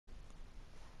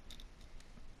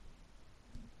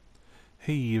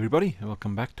Hey everybody,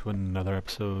 welcome back to another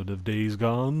episode of Days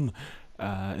Gone.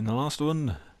 In the last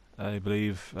one, I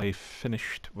believe I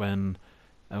finished when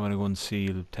I went to go and see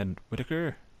Lieutenant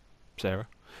Whitaker, Sarah,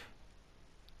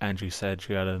 and she said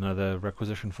she had another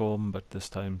requisition form, but this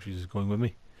time she's going with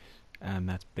me, and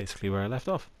that's basically where I left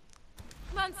off.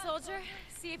 Come on, soldier.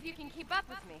 See if you can keep up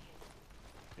with me.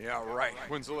 Yeah, right.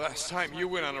 When's the last time you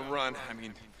went on a run? I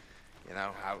mean, you know,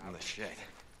 out in the shed.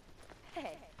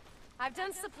 Hey, I've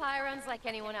done supply runs like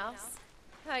anyone else.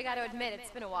 Though I gotta admit, it's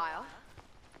been a while.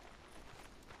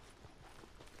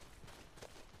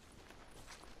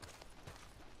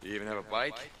 You even have a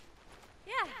bike?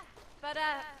 Yeah, but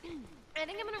I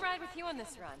think I'm gonna ride with you on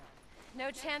this run. No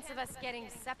chance of us getting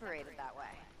separated that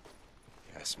way.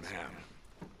 Yes, ma'am.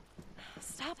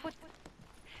 Stop with...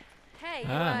 Hey,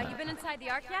 you been inside the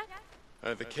Ark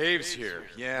yet? The cave's here.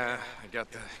 Yeah, I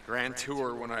got the grand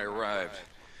tour when I arrived.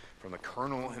 From the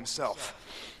Colonel himself.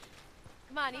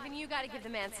 Come on, even you gotta give the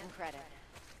man some credit.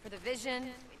 For the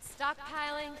vision,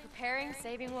 stockpiling, preparing,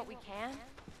 saving what we can.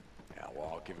 Yeah,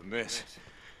 well, I'll give him this.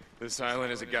 This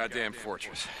island is a goddamn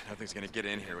fortress. Nothing's gonna get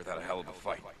in here without a hell of a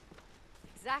fight.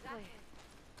 Exactly.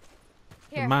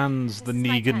 The man's the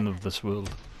Negan of this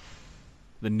world.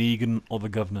 The Negan or the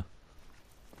Governor.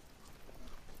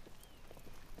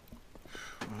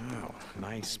 Wow,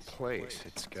 nice place.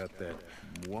 It's got that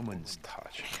woman's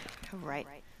touch. Right.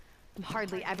 I'm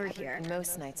hardly ever here, and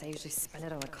most nights I usually spend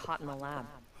it on a cot in the lab.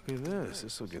 Look at this.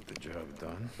 This'll get the job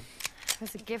done. It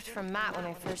was a gift from Matt when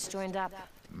I first joined up.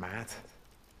 Matt?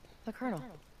 The Colonel.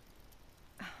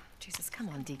 Oh, Jesus, come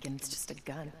on, Deacon. It's just a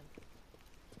gun.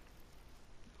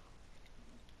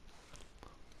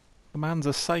 The man's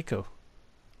a psycho.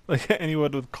 Like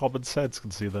anyone with common sense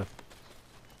can see that.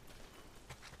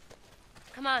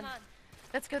 Come on.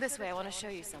 Let's go this way. I want to show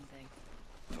you something.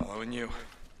 Following you.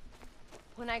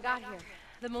 When I got here,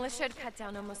 the militia had cut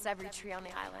down almost every tree on the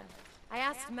island. I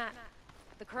asked Matt,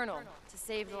 the Colonel, to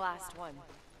save the last one.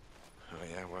 Oh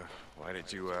yeah, why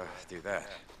did you, do that?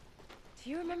 Do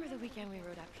you remember the weekend we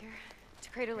rode up here? To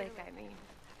Crater Lake, I mean,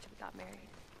 after we got married.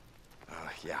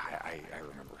 Yeah, I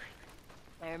remember.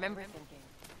 I remember thinking,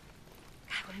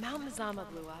 God, when Mount Mazama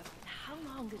blew up, how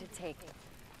long did it take?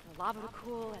 The lava to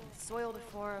cool and the soil to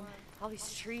form, all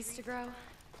these trees to grow.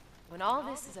 When all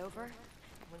this is over,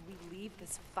 when we leave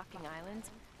this fucking island,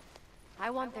 I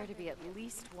want there to be at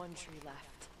least one tree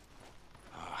left.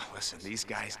 Listen, these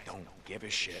guys don't give a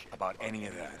shit about any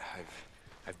of that.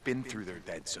 I've been through their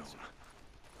dead zone.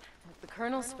 Look, the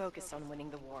Colonel's focused on winning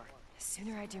the war. The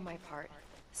sooner I do my part,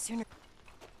 the sooner...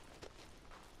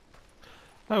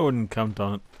 I wouldn't count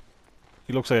on it.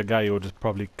 He looks like a guy who would just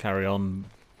probably carry on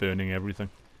burning everything.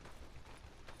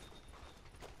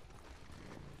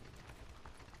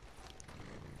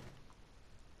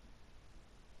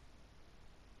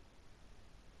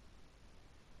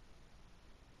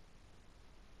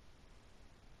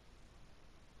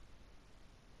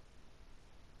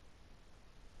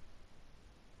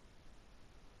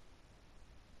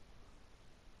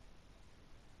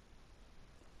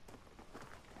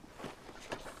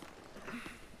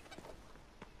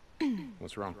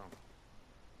 What's wrong?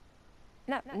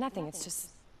 No, nothing, it's just...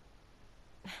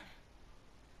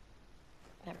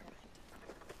 Never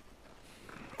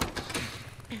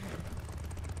mind.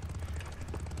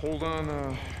 Hold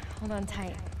on, Hold on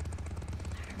tight.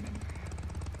 I remember.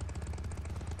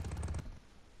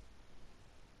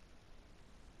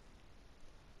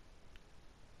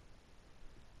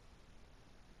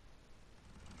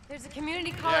 There's a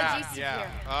community college east of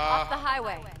here, off the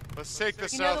highway. Let's take the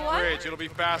You know the South one? Bridge, it'll be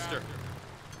faster.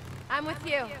 I'm with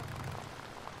you.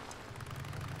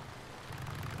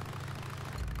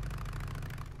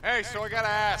 Hey, so I gotta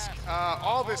ask,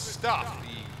 all this stuff,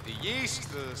 the yeast,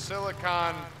 the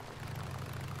silicon...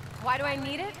 Why do I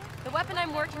need it? The weapon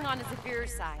I'm working on is a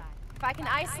viricide. If I can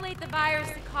isolate the virus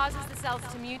that causes the cells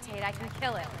to mutate, I can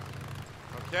kill it.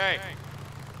 Okay.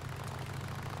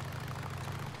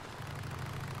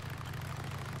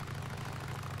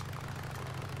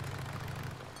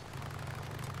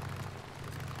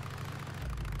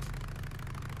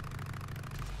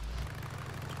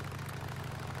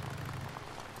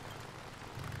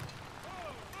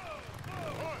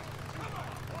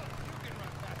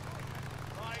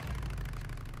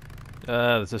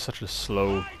 This is such a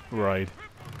slow ride.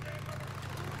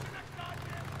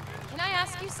 Can I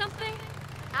ask you something?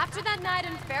 After that night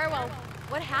in Farewell,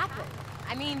 what happened?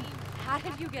 I mean, how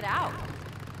did you get out?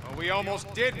 Well, we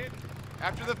almost didn't.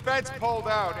 After the feds pulled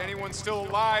out, anyone still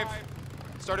alive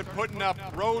started putting up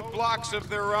roadblocks of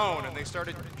their own, and they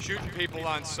started shooting people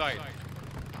on sight.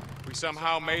 We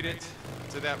somehow made it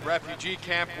to that refugee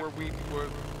camp where we were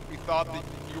We thought that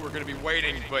you were gonna be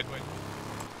waiting, but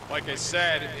like I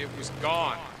said, it was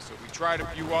gone. So we tried a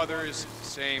few others,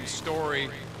 same story.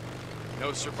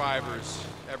 No survivors,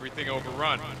 everything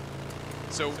overrun.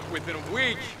 So within a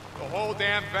week, the whole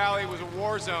damn valley was a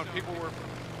war zone. People were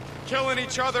killing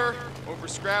each other over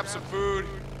scraps of food,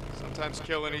 sometimes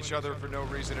killing each other for no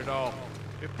reason at all.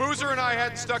 If Boozer and I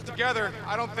hadn't stuck together,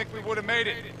 I don't think we would have made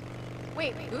it.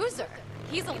 Wait, Boozer?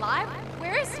 He's alive?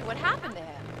 Where is he? What happened to him?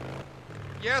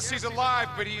 Yes, he's alive,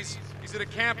 but he's at a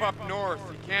camp up north.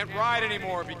 He can't ride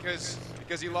anymore because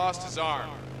he lost his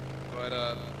arm.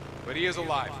 But he is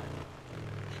alive.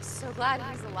 So glad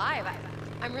he's alive.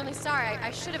 I'm really sorry.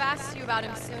 I should have asked you about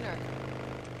him sooner.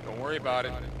 Don't worry about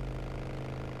it.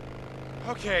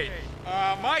 Okay,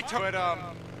 my turn.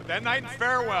 But that night in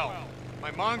Farewell, my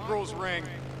mongrel's ring.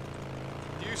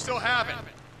 Do you still have it?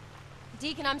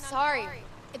 Deacon, I'm sorry.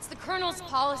 It's the Colonel's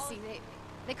policy.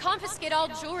 They confiscate all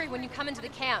jewelry when you come into the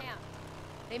camp.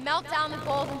 They melt down the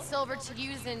gold and silver to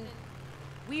use in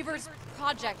Weaver's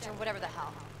project or whatever the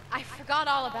hell. I forgot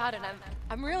all about it.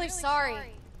 I'm really sorry.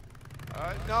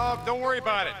 No, don't worry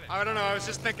about it. I don't know, I was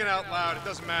just thinking out loud. It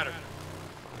doesn't matter.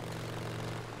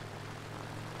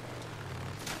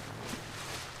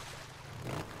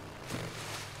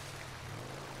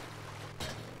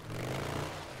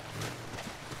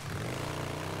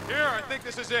 Here, I think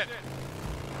this is it.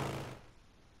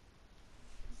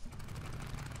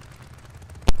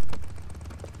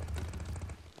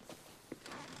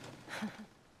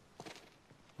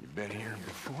 You been here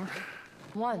before?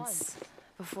 Once.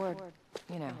 Before,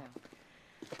 you know.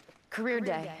 Career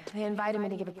day. They invited me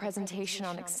to give a presentation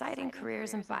on exciting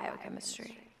careers in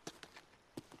biochemistry.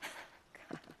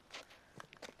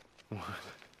 What?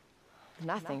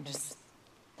 Nothing, just...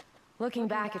 Looking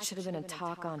back, it should have been a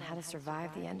talk on how to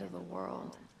survive the end of the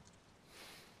world.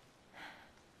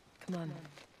 Come on.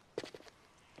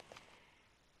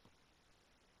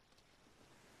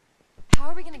 How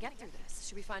are we gonna get through this?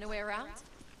 Should we find a way around?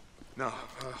 No,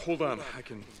 hold on. I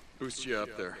can boost you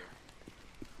up there.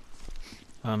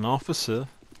 An officer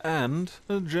and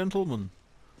a gentleman.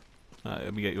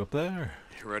 Let me get you up there.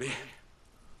 You ready?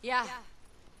 Yeah.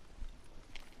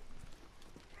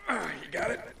 You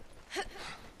got it?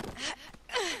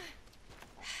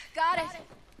 Got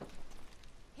it.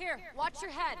 Here, watch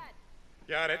your head.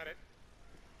 Got it.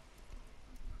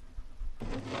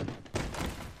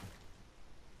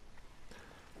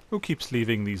 Who keeps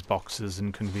leaving these boxes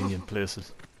in convenient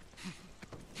places?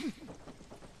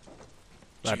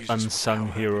 That Jesus, unsung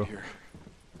what hero. happened here?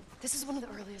 This is one of the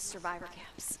earliest survivor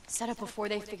camps, set up before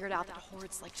they figured out that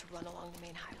hordes like to run along the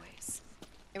main highways.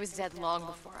 It was dead long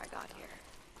before I got here.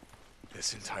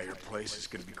 This entire place is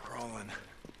gonna be crawling.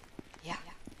 Yeah.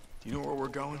 Do you know where we're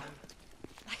going?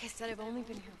 Like I said, I've only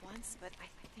been here once, but I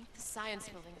think the science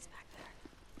building is back there.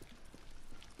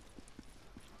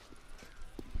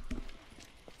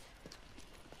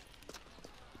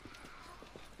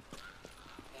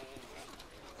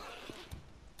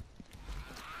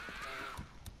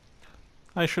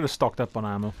 I should have stocked up on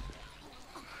ammo.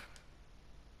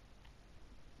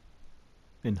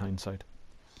 In hindsight.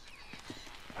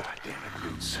 Ah, damn it,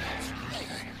 Boots.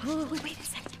 Oh, wait a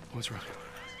second. What's wrong?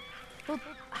 Well,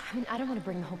 I mean, I don't want to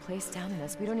bring the whole place down in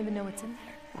this. We don't even know what's in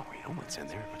there. Oh, we know what's in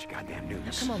there. But you goddamn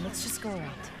news. Come on, let's just go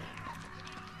around.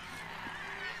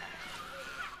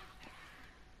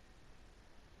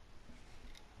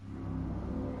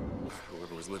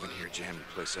 Whoever was living here jammed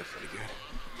the place up pretty good.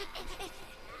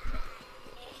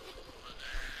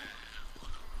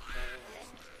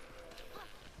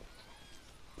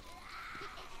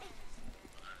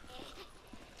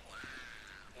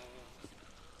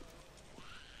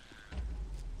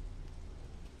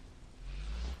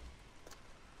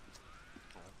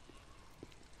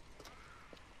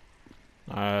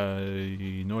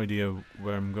 No idea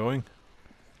where I'm going.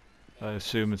 I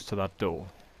assume it's to that door.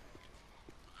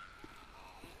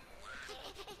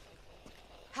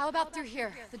 How about through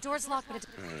here? The door's locked, but it's...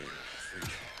 I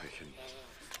think I can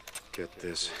get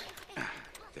this.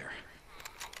 There.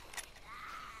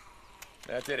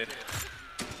 That did it.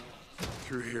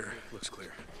 Through here. Looks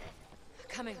clear.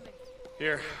 coming.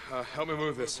 Here, help me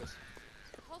move this.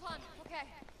 Hold on, okay.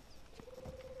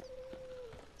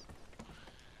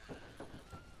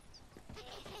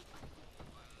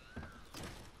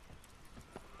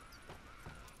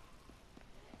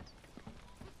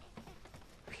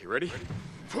 You ready?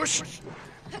 Push!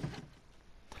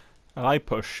 I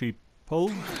push, she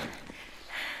pulled. Are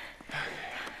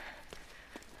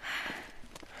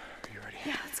you ready?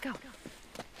 Yeah, let's go.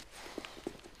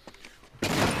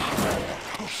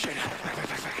 Oh shit!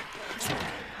 Back.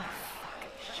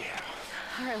 Yeah.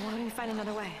 All right, why don't we find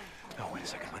another way? No, wait a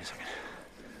second, wait a second.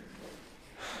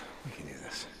 We can do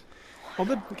this. Oh,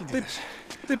 We can do this.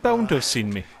 they're bound to have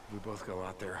seen me. We both go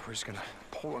out there. We're just gonna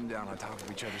pull them down on top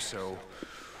of each other, so...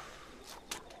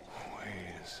 Wait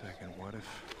a second, what if...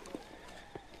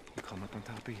 You come up on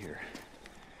top of here.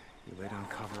 You lay down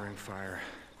covering fire.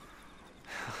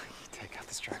 You take out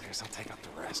the distractors, I'll take out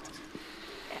the rest.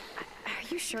 Are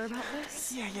you sure about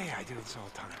this? Yeah, I do this all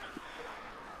the time.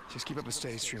 Just keep up a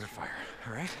steady stream of fire,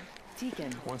 all right?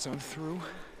 Deacon. Once I'm through,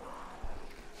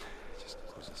 just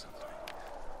close this up.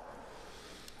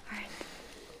 All right.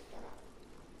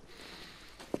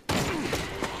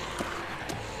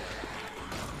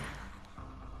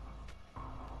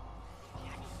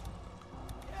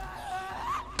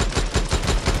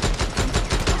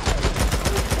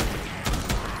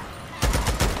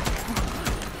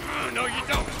 No, you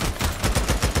don't.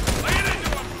 Lay it into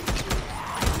him.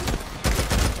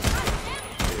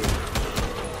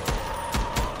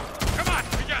 Come on,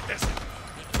 we got this.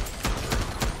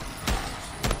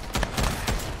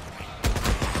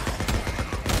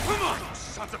 Come on,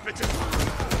 sons of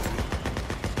bitches.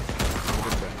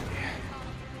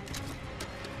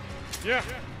 Yeah,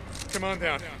 come on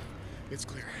down. It's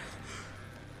clear.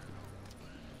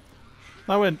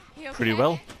 That went You okay? pretty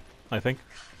well, I think.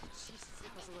 Jesus,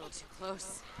 it was a little too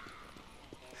close.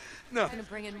 No. I'm gonna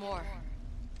bring in more.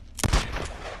 Yeah,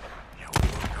 we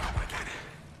won't go by then.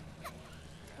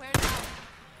 Where now?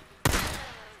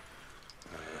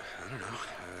 I don't know.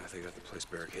 They got the place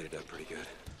barricaded up pretty good.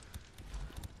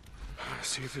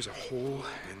 See if there's a hole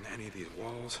in any of these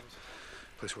walls.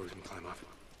 Place where we can climb up.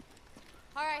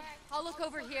 All right, I'll look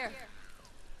over here.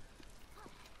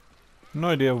 No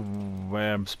idea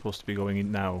where I'm supposed to be going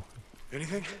in now.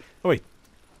 Anything? Oh wait,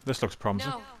 this looks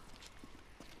promising. No.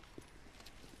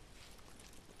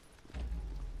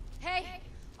 Hey,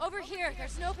 over here.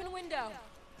 There's an open window.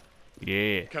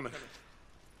 Yeah, Coming.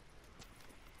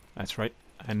 that's right.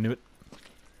 I knew it.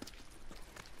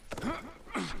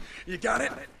 You got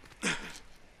it?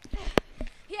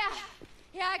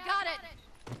 Yeah, I got it.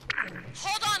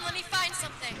 Hold on, let me find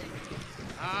something.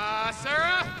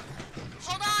 Sarah?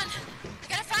 Hold on. I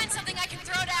gotta find something I can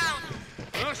throw down.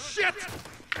 Oh, shit!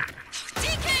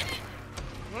 Deacon!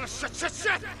 Oh, shit!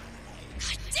 God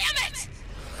damn it!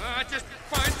 Just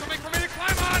find something for me to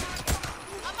climb on!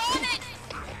 I'm on it!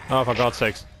 Oh, for God's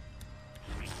sakes.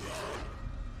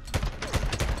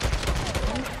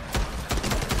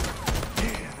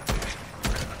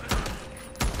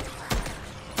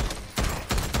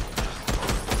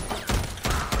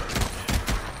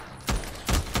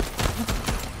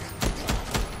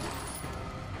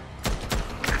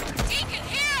 Deacon,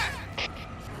 here!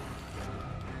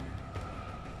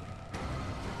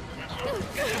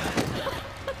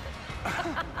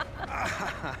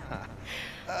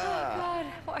 Oh, God.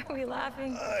 Why are we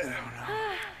laughing? I don't know.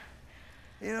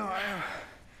 You know, I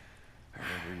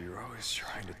remember you were always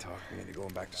trying to talk me into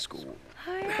going back to school.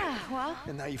 Oh, yeah. Well,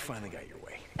 And now you finally got your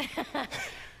way.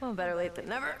 well, better late than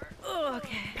never. Oh,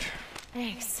 okay.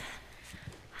 Thanks.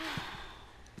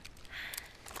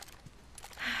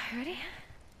 Ready?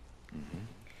 Mm-hmm.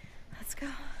 Let's go.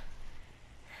 All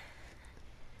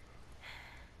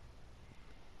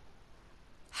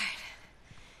right.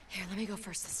 Here, let me go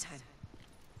first this time.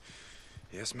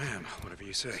 Yes, ma'am. Whatever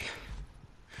you say.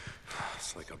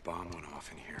 It's like a bomb went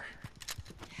off in here.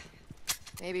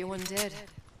 Maybe one did.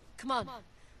 Come on.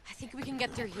 I think we can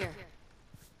get through here.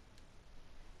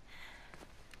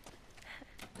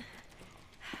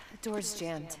 The door's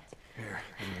jammed. Here.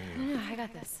 No, I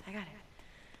got this. I got it.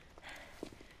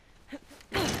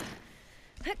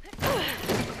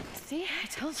 See? I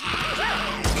told you.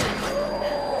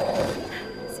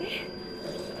 See?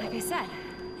 Like I said,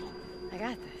 I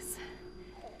got this.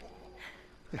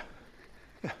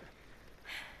 Yeah.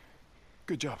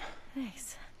 Good job.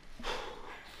 Thanks.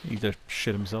 He just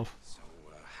shit himself. So,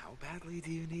 how badly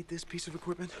do you need this piece of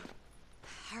equipment?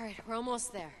 All right, we're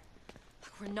almost there.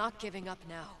 Look, we're not giving up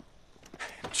now.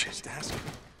 Just asking.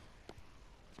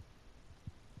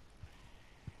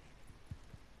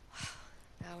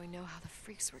 Now we know how the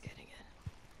freaks were getting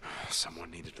in.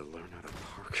 Someone needed to learn how to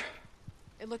park.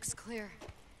 It looks clear.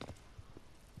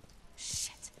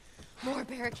 Shit. More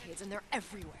barricades, and they're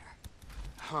everywhere.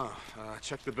 Huh.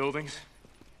 Check the buildings.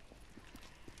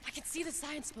 I can see the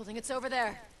science building. It's over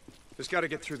there. Just gotta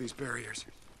get through these barriers.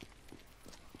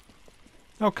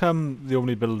 How come the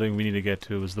only building we need to get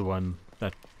to is the one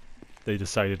that they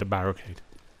decided to barricade?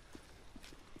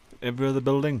 Every other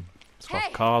building, it's got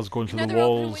Hey, cars going through the another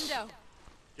open walls, window.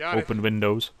 Got it. open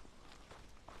windows.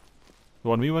 The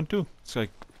one we went to, it's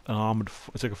like an armored,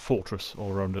 it's like a fortress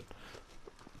all around it.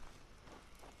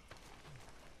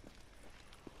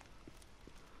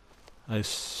 I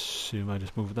assume I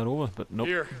just moved that over, but nope.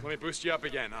 Here, let me boost you up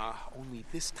again. Only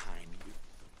this time you...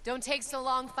 Don't take so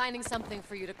long finding something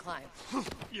for you to climb.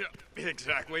 Yeah,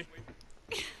 exactly.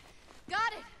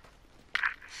 Got it!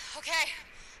 Okay,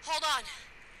 hold on.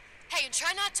 Hey, and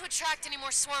try not to attract any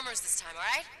more swarmers this time,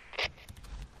 alright?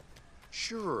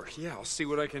 Sure, yeah, I'll see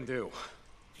what I can do.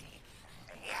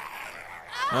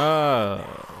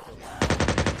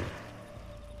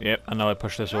 Yep, and now I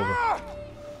push this over.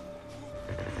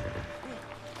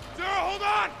 Sarah, hold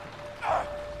on!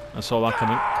 I saw that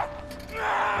coming.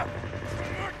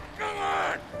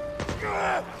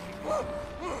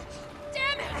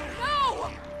 Damn it!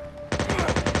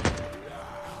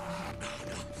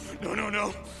 No!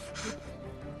 No.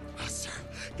 Sarah.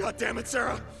 God damn it,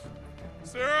 Sarah!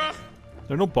 Sarah!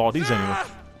 There are no bodies anywhere.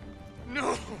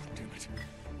 No! Damn it.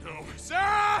 No.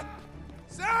 Sarah!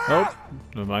 Sarah! Oh,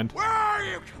 never mind. Where are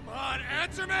you? Come on,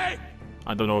 answer me!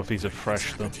 I don't know if these are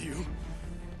fresh though. To you.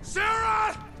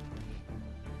 Sarah!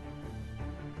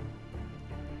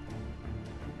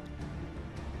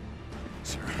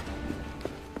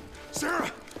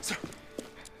 Sarah!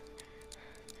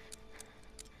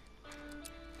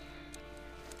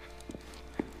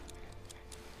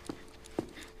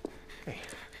 Hey.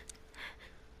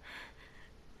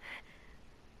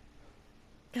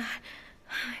 God,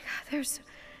 oh my God,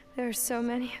 there are so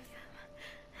many of them.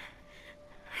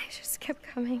 They just kept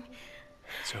coming.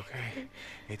 It's okay.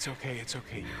 It's okay. It's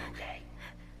okay. You're okay.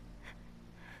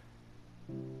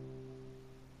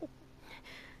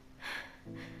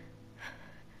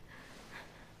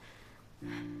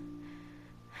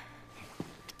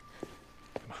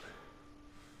 Come on.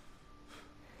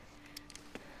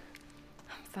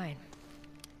 I'm fine.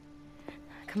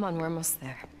 Come on, we're almost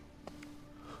there.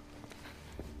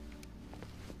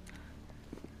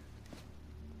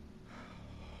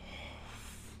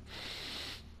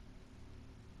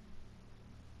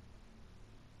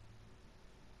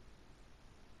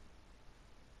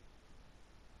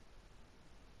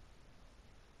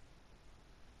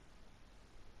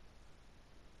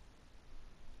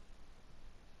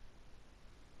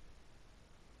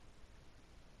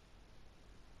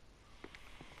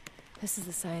 This is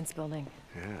the science building.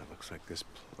 Yeah, it looks like this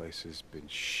place has been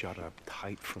shut up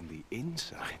tight from the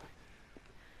inside.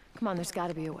 Come on, there's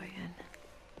gotta be a way in.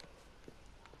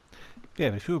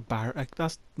 Yeah, but if you were like,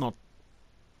 that's not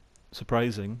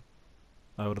surprising,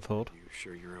 I would have thought. You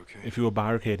sure you're okay? If you were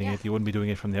barricading Yeah. it, you wouldn't be doing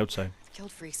it from the outside. I've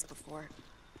killed freaks before.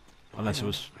 Unless it I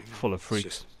was know. full of It's freaks.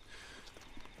 just-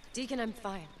 Deacon, I'm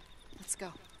fine. Let's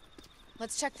go.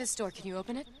 Let's check this door. Can you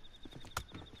open it?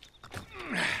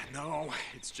 No,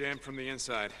 it's jammed from the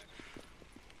inside.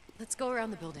 Let's go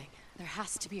around the building. There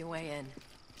has to be a way in.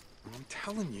 I'm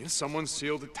telling you, someone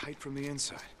sealed it tight from the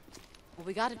inside. Well,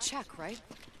 we gotta check, right?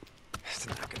 It's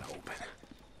not gonna open.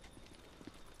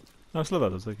 I just love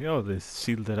that. It's like, oh, they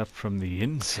sealed it up from the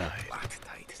inside. Locked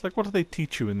tight. It's like, what do they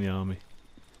teach you in the army?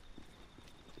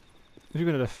 If you're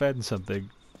going to defend something,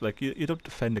 like, you don't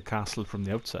defend a castle from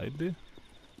the outside, do you?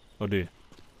 Or do you?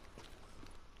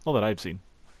 Not that I've seen.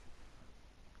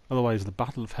 Otherwise, the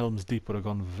Battle of Helm's Deep would have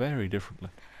gone very differently.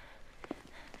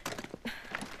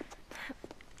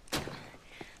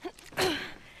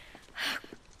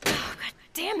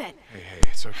 Damn it! Hey,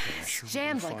 it's okay. I'm sure we'll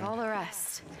Jammed like find all the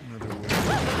rest. another way.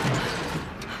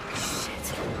 Shit.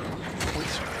 Wait,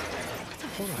 sorry.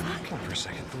 Hold on for a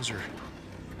second. Those are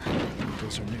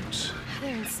newts.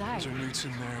 They're inside. Those are newts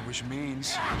in there, which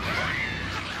means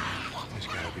there's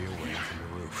gotta be a way from the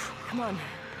roof. Come on.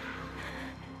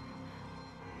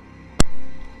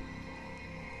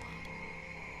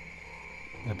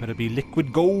 There better be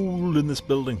liquid gold in this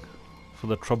building for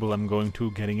the trouble I'm going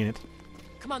to getting in it.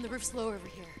 Come on, the roof's low over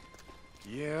here.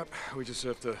 Yep, we just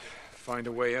have to find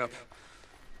a way up.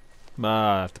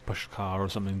 Ah, I have to push a car or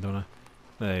something, don't I?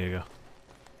 There you go.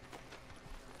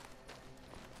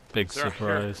 Big Sarah,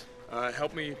 surprise. Here,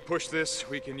 help me push this.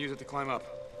 We can use it to climb up.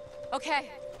 Okay.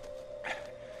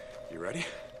 You ready?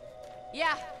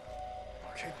 Yeah.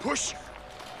 Okay, push!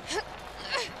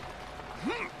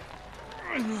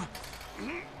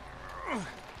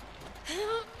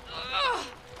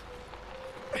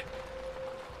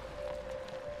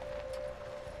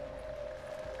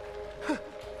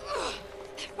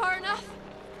 Far enough?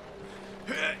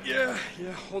 Yeah,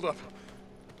 hold up.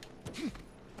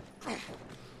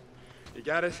 You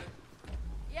got it?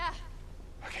 Yeah.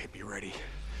 Okay, be ready.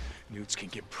 Newts can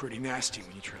get pretty nasty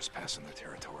when you trespass on their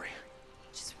territory.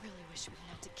 Just really wish we didn't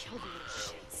have to kill the little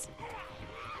shits.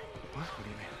 What? What do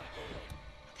you mean?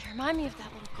 They remind me of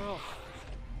that little girl.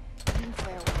 In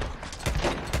Farewell.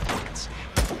 Let's see.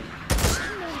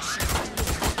 I know what she's doing.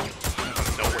 I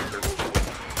don't know what they're doing.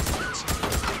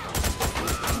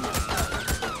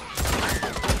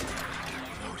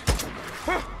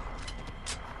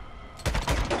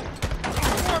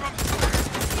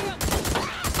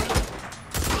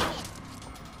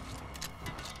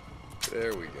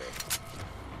 There we go.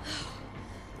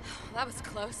 That was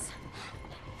close.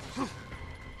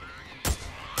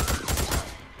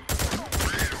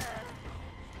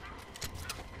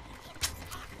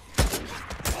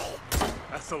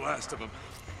 That's the last of them.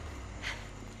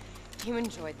 You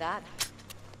enjoyed that?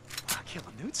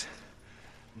 Killing newts?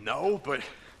 No, but...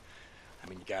 I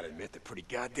mean, you gotta admit, they're pretty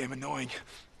goddamn annoying.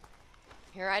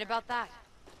 You're right about that.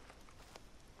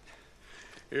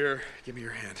 Here, give me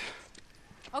your hand.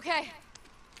 Okay.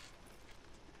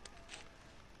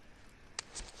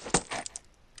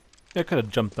 You could have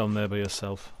jumped down there by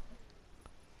yourself.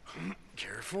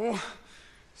 Careful.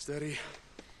 Steady.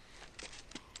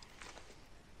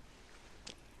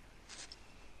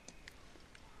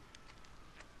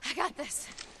 I got this.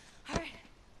 All right.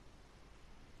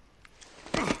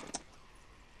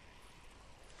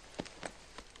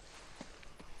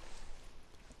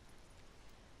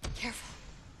 Careful.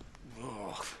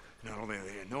 Oh, not only are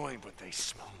they annoying, but they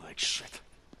smell like shit.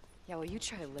 Yeah, well, you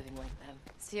try living like them.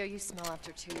 See how you smell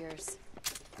after 2 years.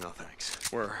 No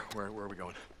thanks. Where are we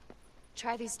going?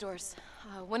 Try these doors.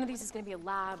 One of these is gonna be a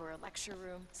lab or a lecture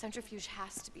room. Centrifuge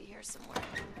has to be here somewhere.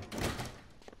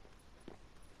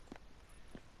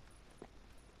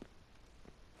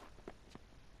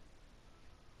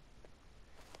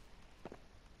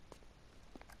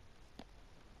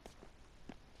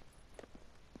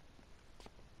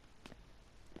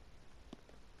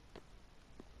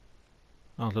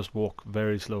 I'll just walk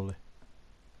very slowly.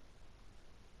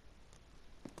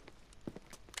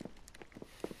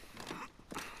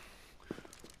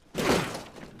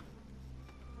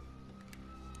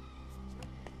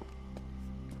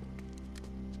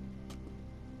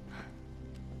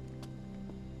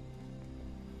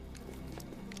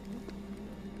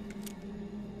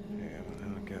 I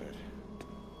don't get it.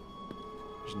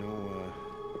 There's no,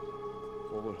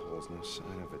 bullet holes, no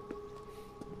sign of it.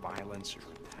 Violence or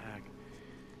attack.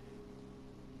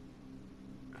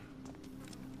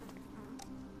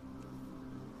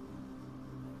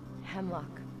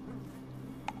 Hemlock.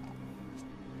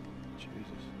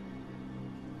 Jesus.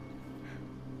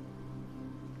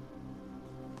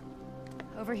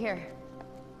 Over here.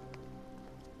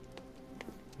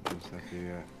 Is that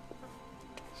the,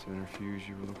 centrifuge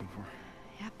you were looking for?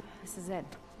 Yep, this is it.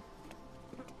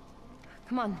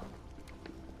 Come on.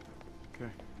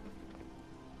 Okay.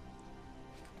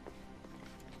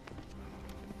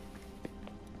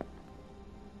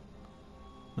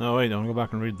 No, wait, I'll go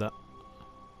back and read that.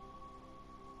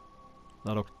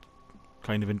 That looked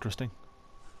kind of interesting.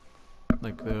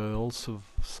 Like they also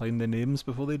signed their names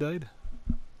before they died.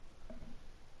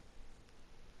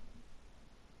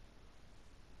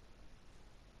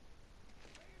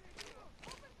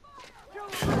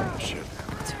 Shit.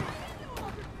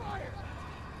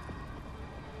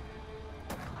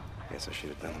 Guess I should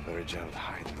have done a better job of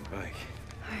hiding the bike.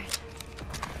 All right.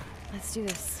 Let's do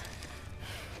this.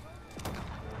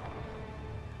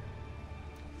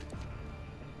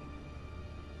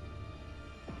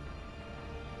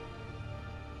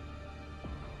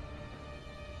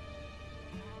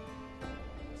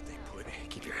 Stay put.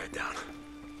 Keep your head down.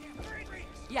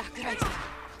 Yeah, good idea.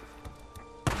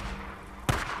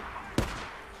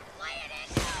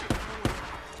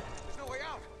 There's no way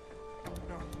out.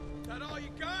 No. Is that all you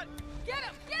got? Get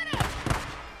him! Get him!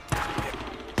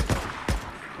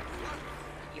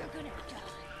 You're gonna die.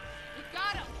 You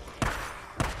got him!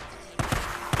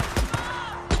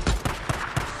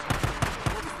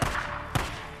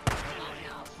 Oh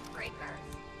no, breakers!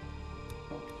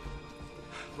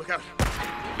 Look out.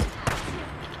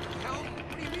 Hell?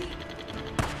 What do you mean?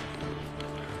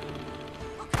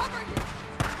 I'll cover you!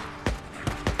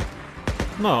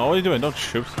 No, what are you doing? Don't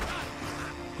shoot.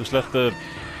 Just let the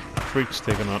freaks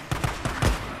take him out.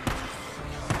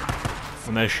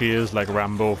 And there she is, like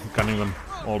Rambo, gunning them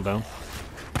all down.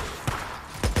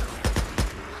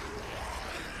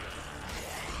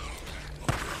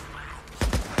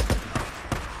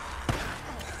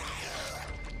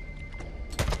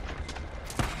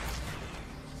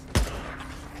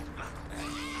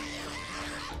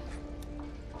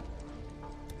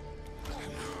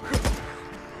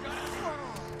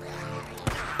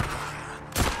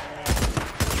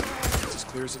 It's as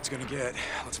clear as it's gonna get.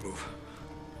 Let's move.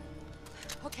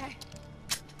 Okay.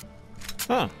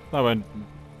 Ah, that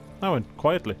went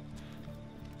quietly.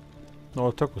 All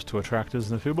it took was 2 attractors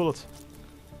and a few bullets.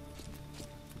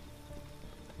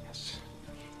 Yes.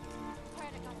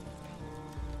 Alright, I got it.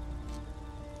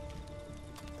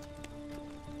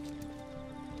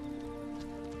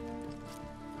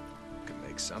 Could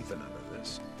make something out of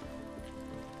this.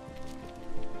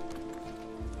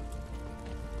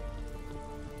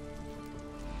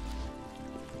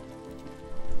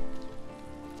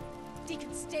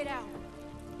 can stay down.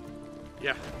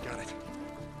 Yeah, got it.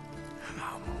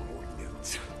 Oh, more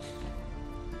nudes.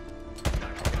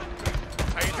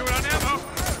 How you doing on ammo?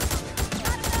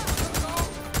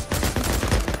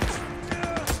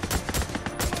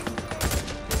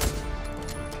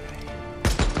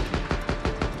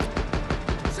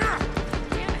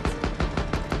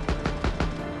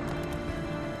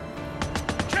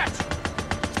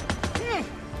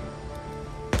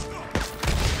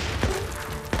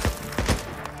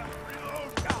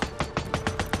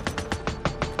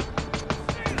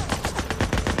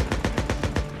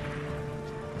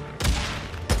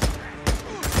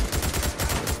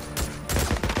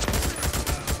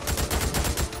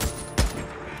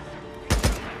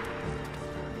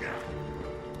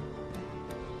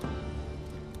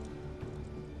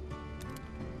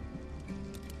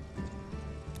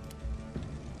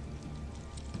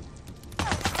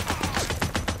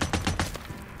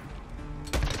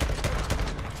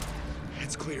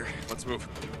 It's clear. Let's move.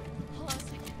 Hold on a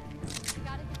second. I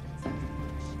gotta get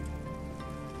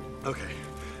this. Okay.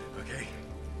 Okay.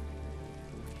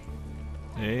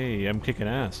 Hey, I'm kicking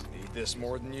ass. Need this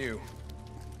more than you.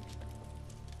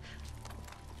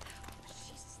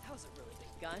 Jesus, that was a really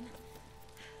big gun.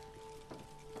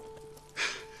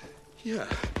 Yeah.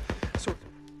 So.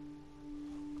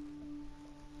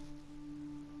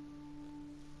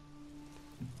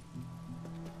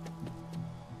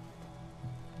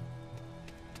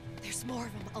 There's more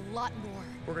of them, a lot more.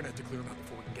 We're gonna have to clear them out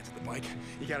before we can get to the bike.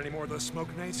 You got any more of those smoke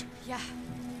grenades? Yeah.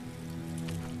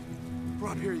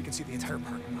 From up here, you can see the entire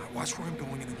parking lot. Watch where I'm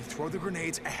going, and then you throw the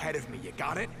grenades ahead of me. You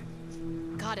got it?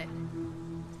 Got it.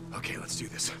 Okay, let's do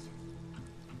this.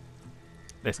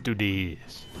 Let's do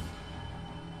this.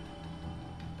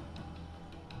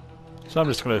 So I'm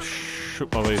just gonna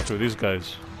shoot my way through these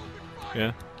guys.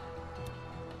 Yeah?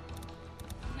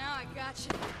 Now I got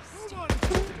you. Move on!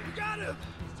 You got him!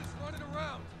 He's just running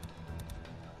around.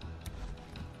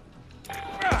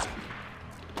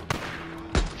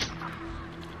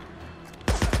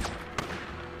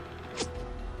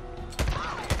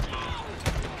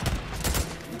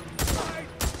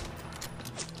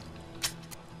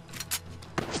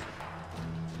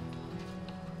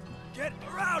 Get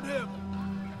around him!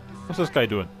 What's this guy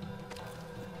doing?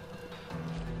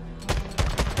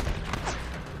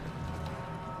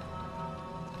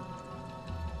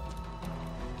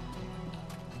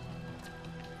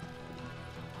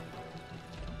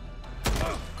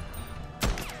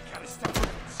 Gotta stop.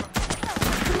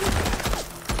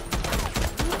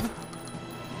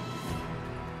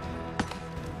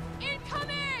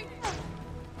 Incoming!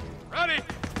 Ready!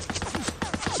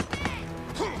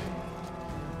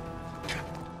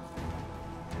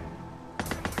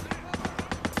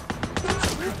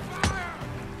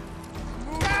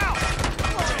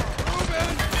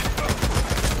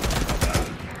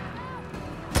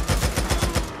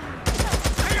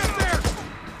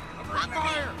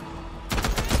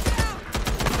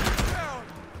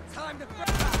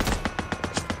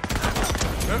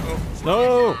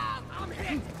 No!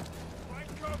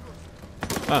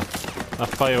 Ah, that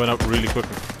fire went up really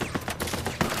quickly.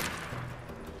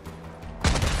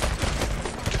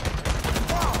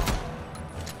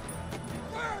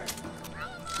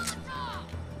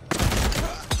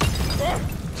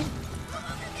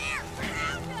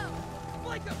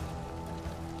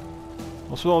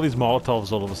 What's with all these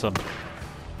Molotovs all of a sudden?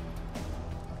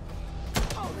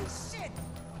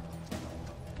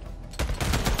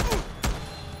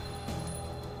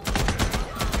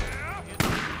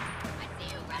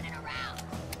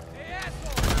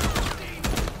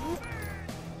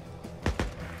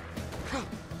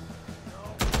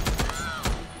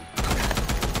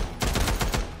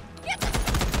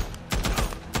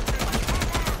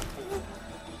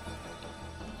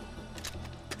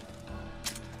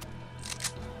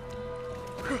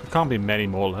 Can't be many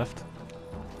more left.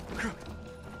 I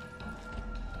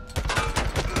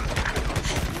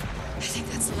think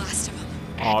that's the last of them.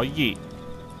 Oh yeah.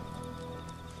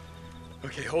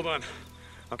 Okay, hold on.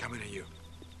 I'm coming at you.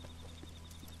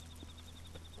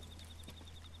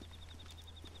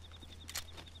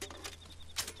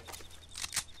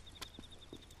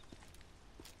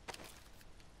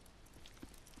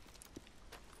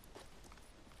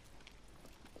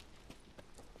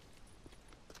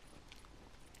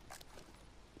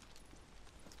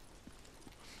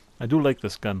 I do like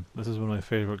this gun. This is one of my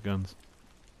favorite guns.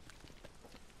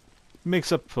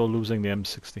 Makes up for losing the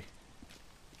M60.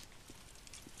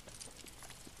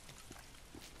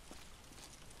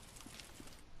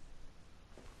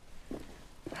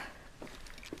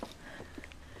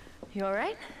 You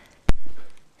alright?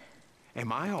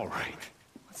 Am I all right?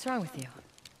 What's wrong with you?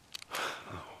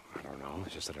 no.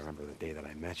 It's just that I remember the day that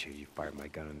I met you. You fired my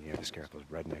gun in the air to scare off those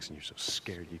rednecks, and you're so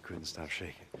scared you couldn't stop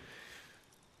shaking.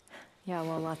 Yeah,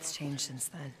 well, lots changed since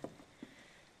then.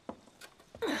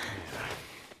 Yeah.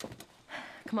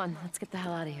 Come on, let's get the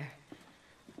hell out of here.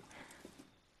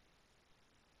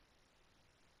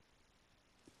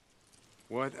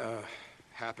 What,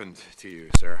 happened to you,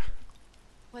 Sarah?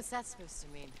 What's that supposed to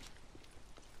mean?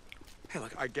 Hey,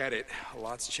 look, I get it. A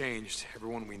lot's changed.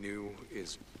 Everyone we knew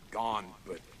is gone,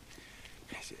 but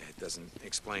it doesn't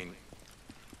explain.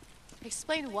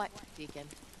 Explain what, Deacon?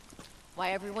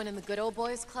 Why everyone in the Good Old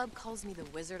Boys Club calls me the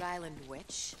Wizard Island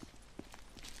Witch?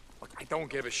 Look, I don't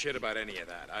give a shit about any of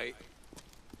that.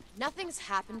 Nothing's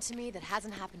happened to me that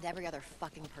hasn't happened to every other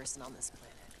fucking person on this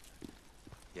planet.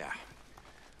 Yeah.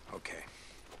 Okay.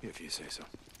 If you say so.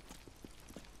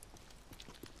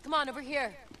 Come on, over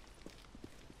here.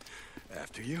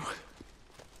 After you.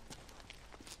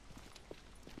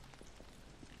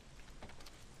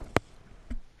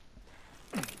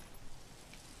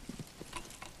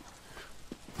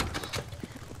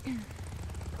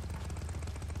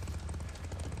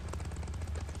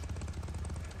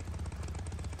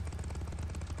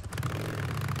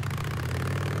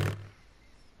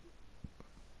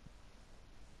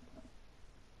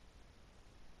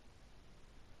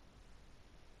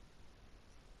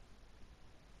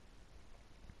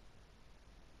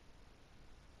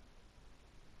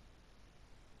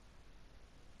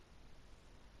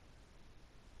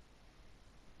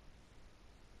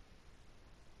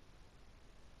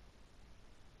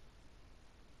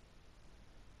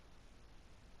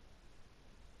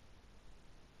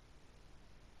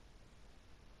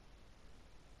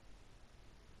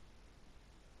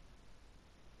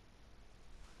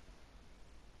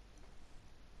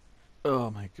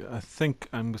 Oh my god, I think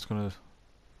I'm just gonna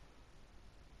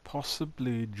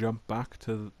possibly jump back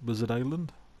to Wizard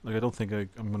Island. Like, I don't think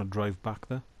I'm gonna drive back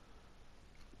there.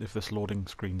 If this loading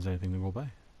screen's anything to go by.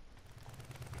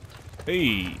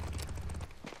 Hey!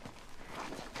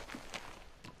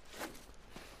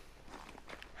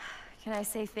 Can I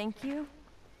say thank you?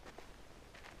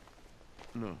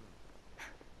 No.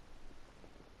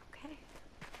 Okay.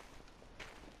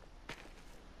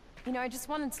 You know, I just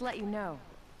wanted to let you know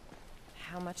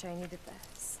how much I needed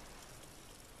this.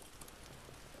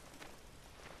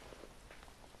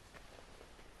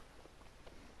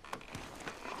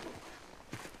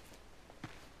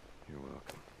 You're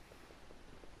welcome.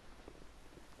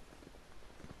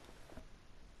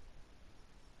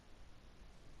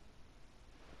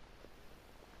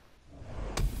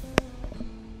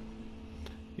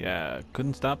 Yeah,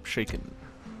 couldn't stop shaking.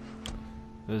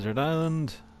 Wizard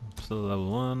Island, still level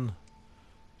 1.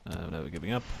 Never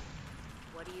giving up.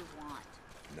 What do you want?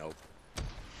 Nope.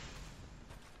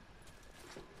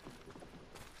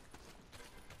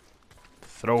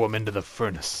 Throw him into the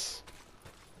furnace.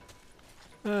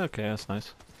 Okay, that's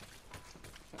nice.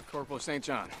 Corporal St.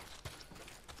 John.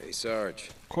 Hey, Sarge.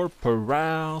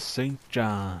 Corporal St.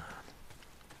 John.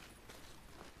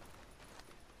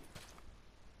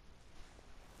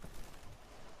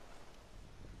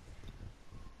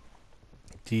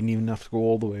 Didn't even have to go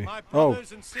all the way. My Oh,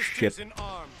 brothers and sisters shit. in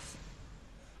arms,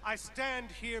 I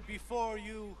stand here before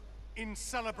you in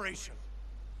celebration.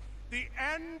 The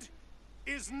end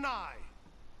is nigh.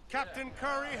 Captain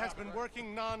Curry has been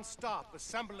working non-stop,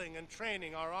 assembling and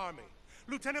training our army.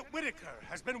 Lieutenant Whitaker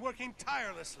has been working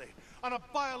tirelessly on a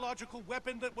biological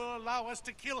weapon that will allow us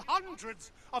to kill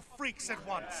hundreds of freaks at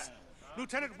once.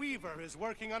 Lieutenant Weaver is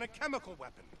working on a chemical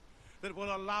weapon that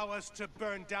will allow us to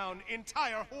burn down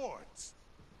entire hordes.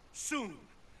 Soon,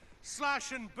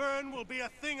 slash and burn will be a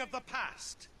thing of the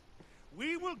past.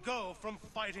 We will go from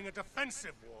fighting a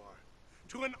defensive war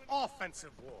to an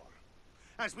offensive war,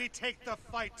 as we take the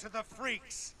fight to the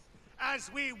freaks, as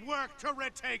we work to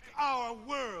retake our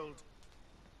world.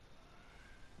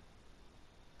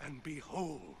 And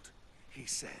behold, he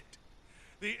said,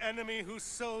 the enemy who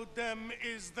sowed them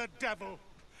is the devil,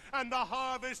 and the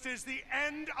harvest is the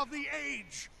end of the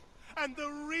age, and the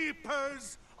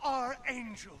reapers are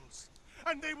angels,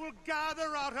 and they will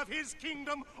gather out of his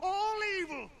kingdom all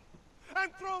evil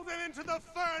and throw them into the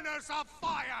furnace of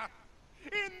fire.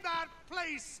 In that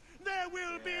place there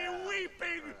will be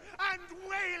weeping and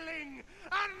wailing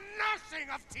and gnashing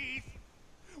of teeth.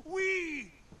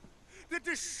 We, the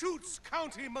Deschutes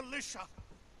County Militia,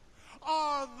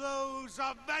 are those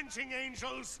avenging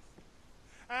angels,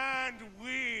 and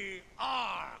we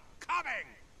are coming.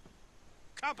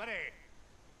 Company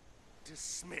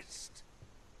dismissed.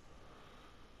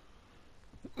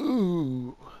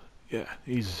 Ooh. Yeah,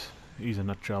 he's a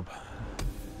nut job.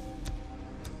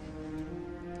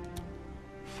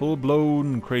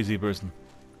 Full-blown crazy person.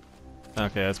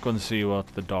 Okay, let's go and see what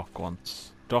the doc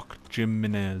wants. Doc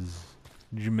Jimenez.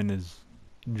 Jimenez.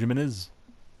 Jimenez?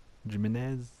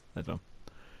 Jimenez? I don't know.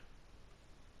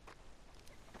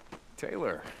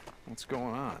 Taylor, what's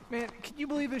going on? Man, can you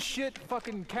believe this shit?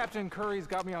 Fucking Captain Curry's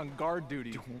got me on guard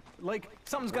duty. Like,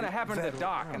 something's gonna happen to the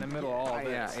dock in the middle of all this.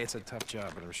 Yeah, it's a tough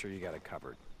job, but I'm sure you got it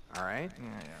covered. All right?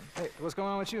 Yeah. Hey, what's going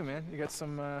on with you, man? You got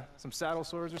some saddle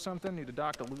sores or something? Need a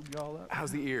doc to lube you all up?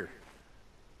 How's the ear?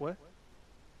 What?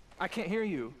 I can't hear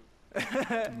you.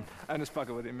 I'm just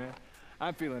fucking with you, man.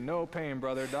 I'm feeling no pain,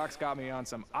 brother. Doc's got me on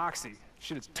some oxy.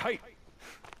 Shit is tight.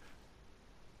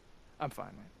 I'm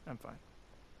fine, man. I'm fine.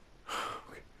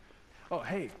 Okay. Oh,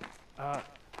 hey. I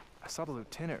saw the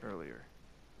lieutenant earlier.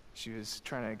 She was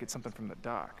trying to get something from the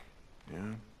dock. Yeah?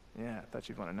 Yeah, I thought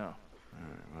you'd want to know. All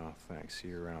right, well, thanks. See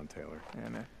you around, Taylor. Yeah,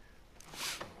 man.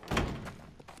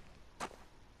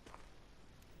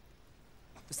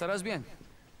 Estarás bien.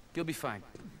 You'll be fine.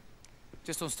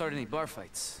 Just don't start any bar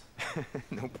fights.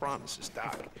 No promises,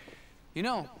 Doc. You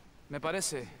know, me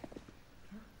parece.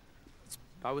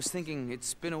 I was thinking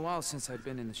it's been a while since I've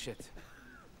been in the shit.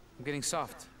 I'm getting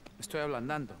soft. Estoy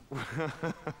ablandando.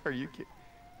 Are you kidding?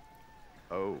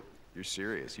 Oh, you're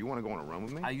serious? You want to go on a run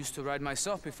with me? I used to ride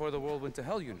myself before the world went to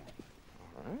hell, you know.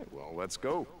 All right, well, let's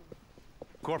go.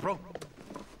 Corporal?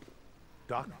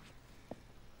 Doc?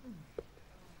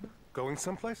 Going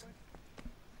someplace?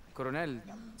 Coronel,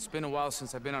 it's been a while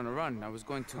since I've been on a run. I was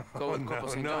going to go with Corporal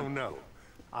St. John. No.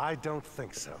 I don't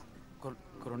think so.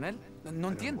 Coronel? No I don't know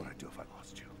entiendo. what I'd do if I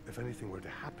lost you. If anything were to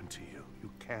happen to you, you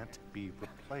can't be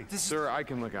replaced. Sir, I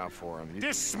can look out for him.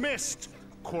 Dismissed,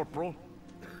 Corporal.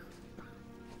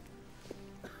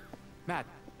 Matt,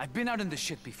 I've been out in the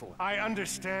shit before. I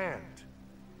understand.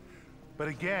 But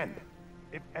again,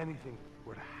 if anything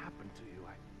were to happen to you,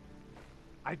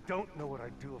 I don't know what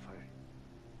I'd do if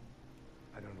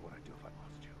I don't know what I'd do if I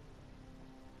lost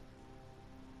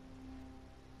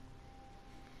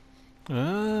you.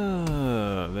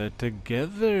 Ah, they're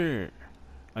together.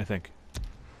 I think.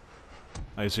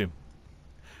 I assume.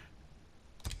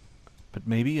 But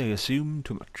maybe I assume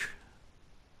too much.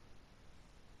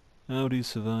 How do you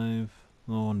survive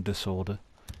on disorder?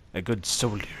 A good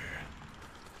soldier.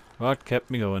 What kept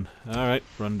me going? Alright,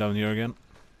 run down here again.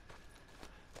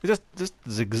 Just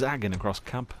zigzagging across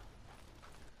camp.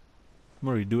 I'm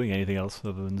already doing anything else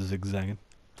other than zigzagging.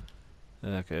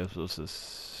 Okay, so this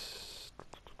is...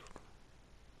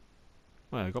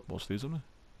 Well, I got most of these, haven't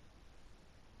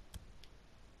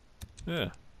I?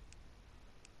 Yeah.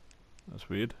 That's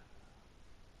weird.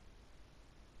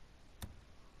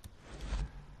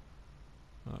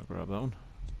 I'll grab that one.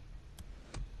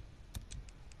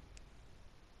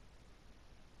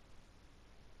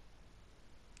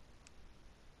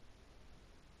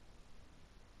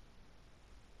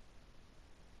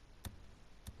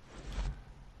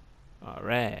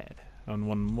 Alright, and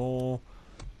one more.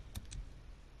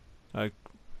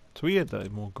 It's weird that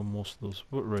I've got most of those.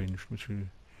 What range? Which we...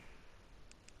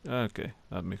 Okay,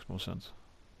 that makes more sense.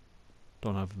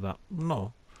 Don't have that.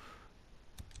 No.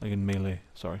 Like in melee,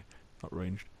 sorry. Not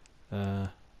ranged.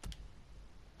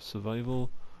 Survival.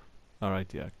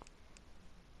 Alright, yeah.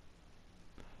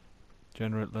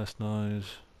 Generate less noise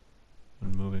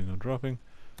when moving or dropping.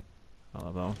 I'll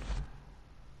have that one.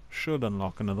 Should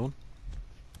unlock another one.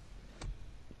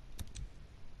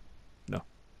 No.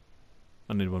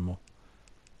 I need one more.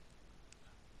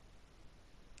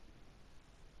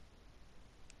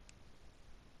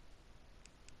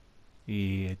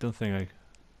 Yeah, I don't think I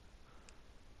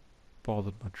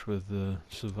bothered much with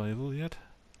survival yet.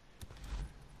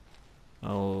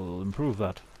 I'll improve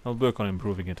that. I'll work on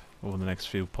improving it over the next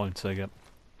few points I get.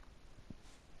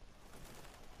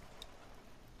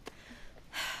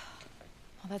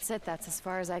 Well, that's it. That's as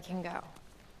far as I can go.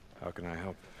 How can I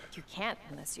help? You can't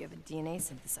unless you have a DNA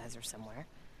synthesizer somewhere.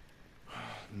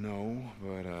 No,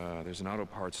 but there's an auto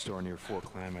parts store near Fort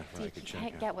Klamath that I If could you check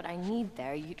can't out. get what I need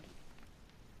there, you...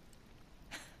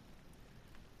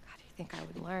 God, do you think I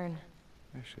would learn?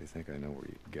 I actually think I know where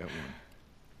you can get one.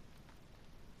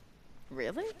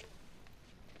 Really?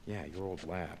 Yeah, your old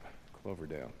lab,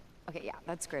 Cloverdale. Okay, yeah,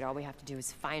 that's great. All we have to do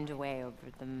is find a way over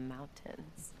the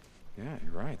mountains. Yeah,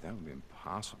 you're right. That would be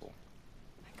impossible.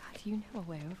 My God, you know a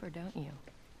way over, don't you?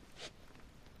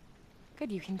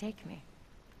 Good, you can take me.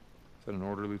 Is that an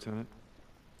order, Lieutenant?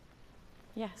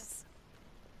 Yes.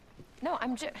 No, I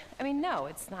mean, no,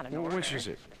 it's not an Well, order. which is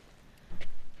it?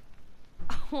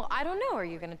 Well, I don't know. Are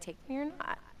you gonna take me or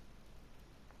not?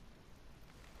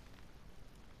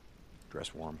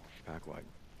 Dress warm, pack light.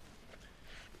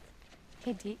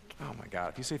 Hey, Deke. Oh my God,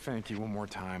 if you say thank you one more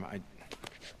time,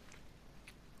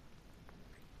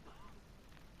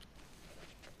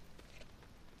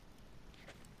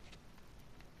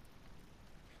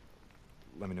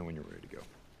 me know when you're ready to go.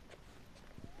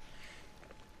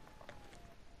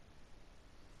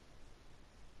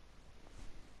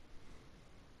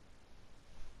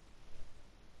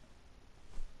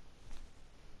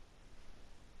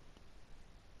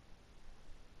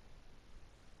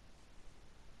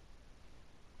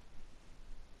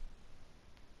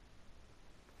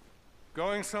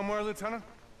 Going somewhere, Lieutenant?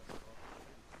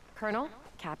 Colonel?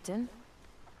 Captain?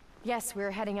 Yes,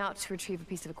 we're heading out to retrieve a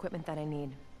piece of equipment that I need.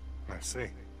 I see.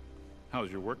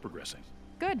 How's your work progressing?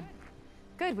 Good.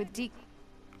 Good. With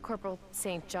Corporal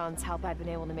St. John's help, I've been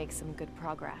able to make some good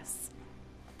progress.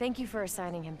 Thank you for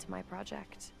assigning him to my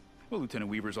project. Well,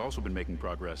 Lieutenant Weaver's also been making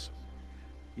progress.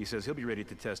 He says he'll be ready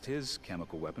to test his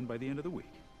chemical weapon by the end of the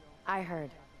week. I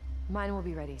heard. Mine will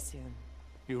be ready soon.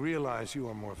 You realize you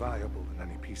are more valuable than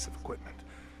any piece of equipment.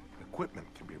 Equipment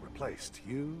can be replaced.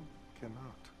 You cannot.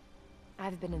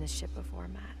 I've been in this ship before,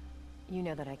 Matt. You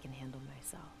know that I can handle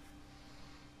myself.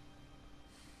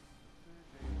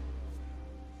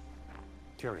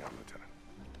 Carry on, Lieutenant.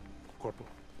 Corporal.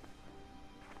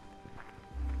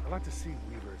 I'd like to see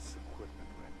Weaver's equipment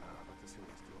right now. I'd like to see what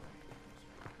he's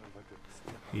doing. I'd like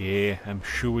to see Yeah, I'm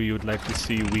sure you'd like to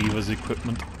see Weaver's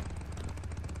equipment.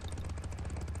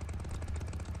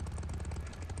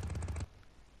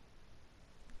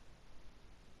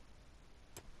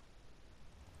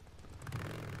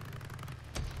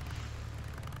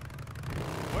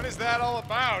 What is that all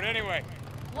about, anyway?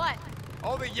 What?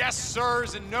 All the yes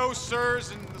sirs and no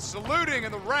sirs and the saluting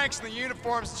and the ranks and the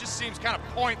uniforms just seems kind of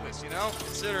pointless, you know?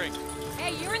 Considering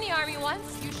Hey, you were in the army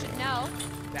once. You should know.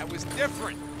 that was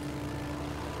different.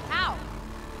 How?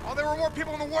 Oh, there were more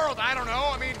people in the world, I don't know.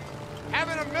 I mean,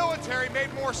 having a military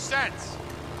made more sense.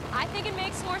 I think it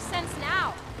makes more sense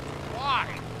now. Why?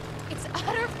 It's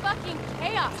utter fucking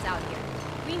chaos out here.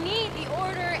 We need the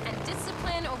order and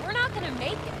discipline, or we're not gonna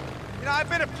make it. You know, I've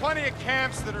been at plenty of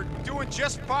camps that are doing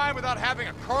just fine without having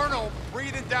a colonel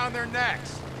breathing down their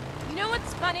necks. You know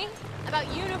what's funny? About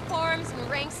uniforms and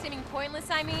ranks seeming pointless,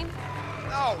 I mean?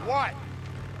 Oh, what?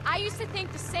 I used to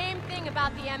think the same thing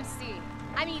about the MC.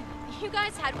 I mean, you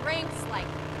guys had ranks like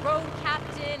road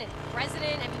captain and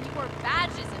president. I mean, you wore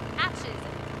badges and patches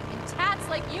and tats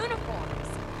like uniforms.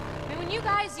 I mean, when you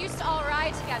guys used to all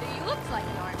ride together, you looked like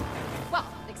an army. Well,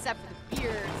 except for the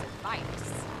beards and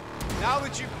bikes. Now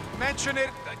that you mention it,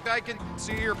 I can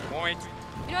see your point.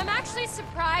 You know, I'm actually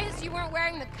surprised you weren't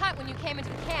wearing the cut when you came into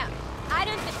the camp. I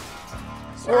didn't think...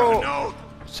 Oh, no!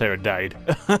 Sarah died.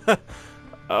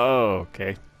 Oh,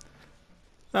 okay.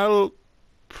 I'll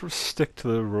stick to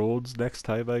the roads next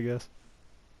time, I guess.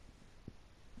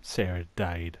 Sarah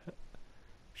died.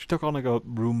 She took on like a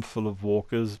room full of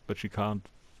walkers, but she can't...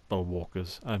 Well,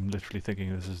 walkers. I'm literally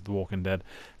thinking this is The Walking Dead.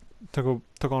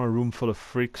 Took on a room full of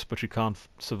freaks, but she can't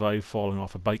survive falling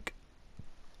off a bike.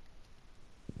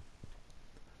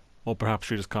 Or perhaps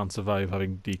she just can't survive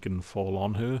having Deacon fall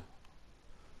on her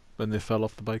when they fell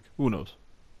off the bike. Who knows?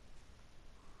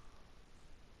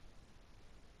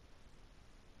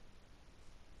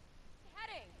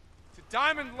 To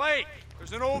Diamond Lake.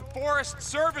 There's an old forest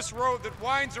service road that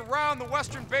winds around the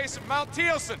western base of Mount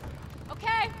Thielsen.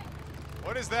 Okay.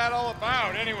 What is that all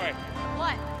about, anyway?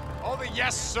 What? All the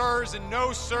yes sirs and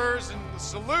no sirs and the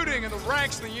saluting and the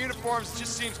ranks and the uniforms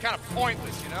just seems kind of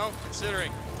pointless, you know?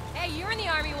 Considering Hey, you were in the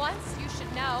army once. You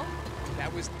should know.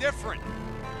 that was different.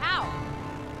 How?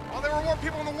 Well, there were more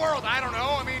people in the world, I don't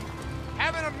know. I mean,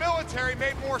 having a military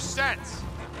made more sense.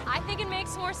 I think it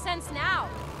makes more sense now.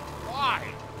 Why?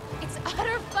 It's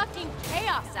utter fucking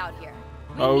chaos out here.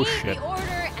 We Oh, need shit. the order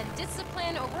and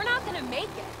discipline, or we're not gonna make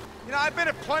it. You know, I've been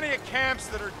at plenty of camps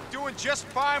that are doing just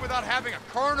fine without having a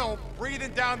colonel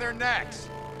breathing down their necks.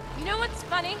 You know what's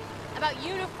funny? About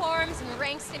uniforms and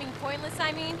ranks seeming pointless,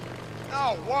 I mean?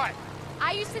 Oh, what?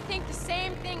 I used to think the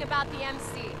same thing about the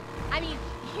MC. I mean,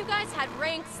 you guys had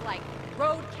ranks like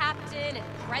road captain and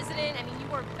president. I mean, you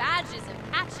wore badges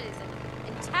and patches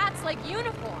and tats like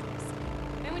uniforms.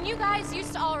 I mean, when you guys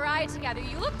used to all ride together,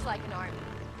 you looked like an army.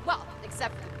 Well,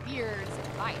 except for the beards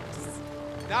and bikes.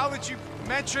 Now that you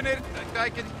mention it, I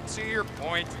can see your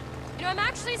point. You know, I'm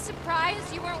actually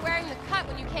surprised you weren't wearing the cut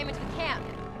when you came into the camp.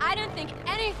 I didn't think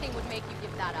anything would make you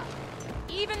give that up.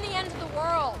 Even the end of the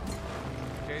world.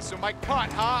 Okay, so my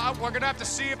cut, huh? We're gonna have to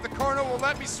see if the colonel will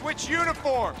let me switch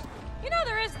uniforms. You know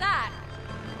there is that.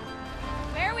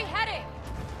 Where are we heading?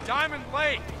 Diamond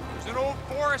Lake. There's an old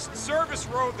forest service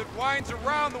road that winds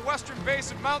around the western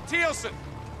base of Mount Thielsen.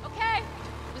 Okay.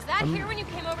 Was that here when you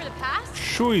came over the pass?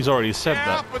 Sure, he's already said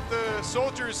Yeah, that. but the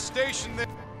soldiers stationed there.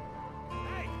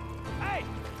 Hey!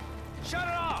 Shut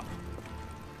it off!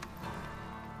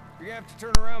 You're gonna have to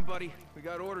turn around, buddy. We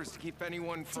got orders to keep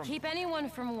anyone from... To keep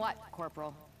anyone from what,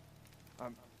 Corporal?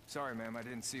 Sorry, ma'am, I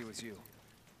didn't see it was you.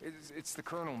 It's the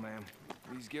Colonel, ma'am.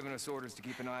 He's given us orders to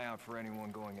keep an eye out for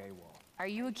anyone going AWOL. Are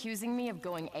you accusing me of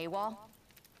going AWOL?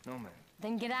 No, ma'am.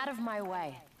 Then get out of my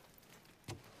way.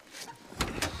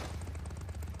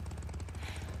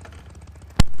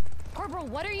 Corporal,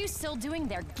 what are you still doing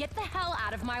there? Get the hell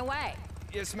out of my way.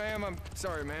 Yes, ma'am. I'm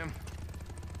sorry, ma'am.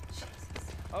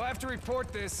 I'll have to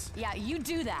report this. Yeah, you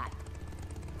do that.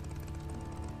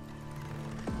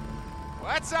 Well,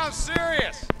 that sounds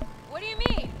serious. What do you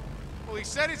mean? Well, he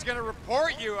said he's gonna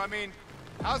report you. I mean,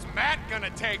 how's Matt gonna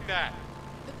take that?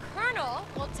 The Colonel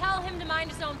will tell him to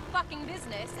mind his own fucking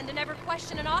business and to never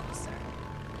question an officer.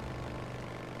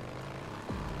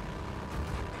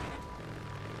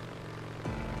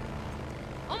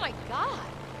 Oh my God.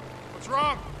 What's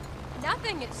wrong?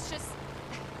 Nothing, it's just...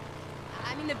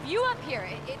 I mean, the view up here,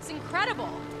 it's incredible.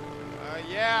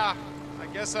 Yeah. I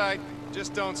guess I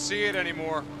just don't see it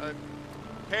anymore.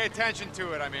 Pay attention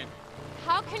to it, I mean.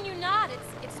 How can you not?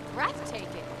 It's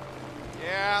breathtaking.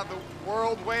 Yeah, the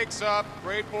world wakes up,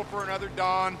 grateful for another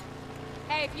dawn.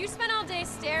 Hey, if you spent all day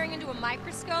staring into a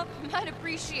microscope, you might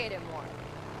appreciate it more.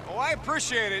 Oh, I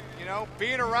appreciate it. You know,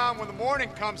 being around when the morning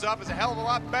comes up is a hell of a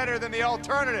lot better than the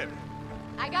alternative.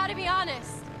 I gotta be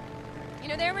honest. You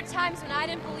know, there were times when I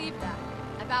didn't believe that.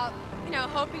 About, you know,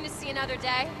 hoping to see another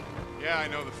day. Yeah, I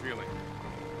know the feeling.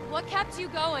 What kept you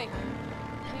going?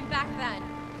 I mean, back then.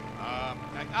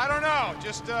 I don't know.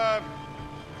 Just,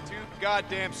 too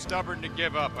goddamn stubborn to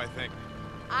give up, I think.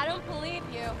 I don't believe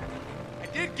you. I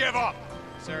did give up,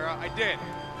 Sarah. I did.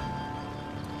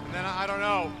 And then, I don't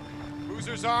know.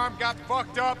 Boozer's arm got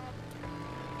fucked up.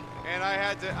 And I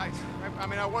had to, I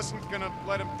mean, I wasn't gonna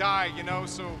let him die, you know,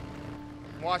 so...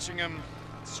 Watching him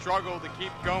struggle to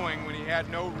keep going when he had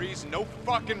no reason, no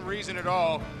fucking reason at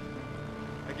all.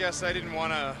 I guess I didn't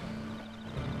wanna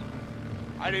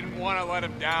let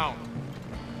him down.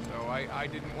 So I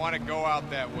didn't want to go out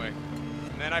that way.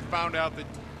 And then I found out that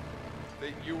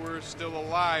you were still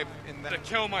alive and that I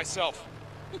kill myself.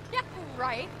 Yeah,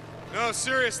 right. No,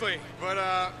 seriously. But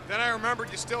then I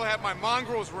remembered you still had my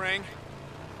mongrels ring.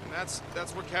 And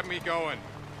that's what kept me going.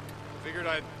 Figured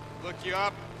I'd look you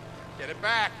up, get it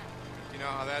back. You know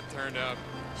how that turned out.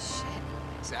 Shit.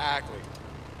 Exactly.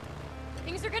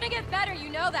 Things are gonna get better, you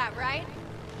know that, right?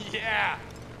 Yeah.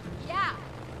 Yeah.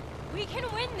 We can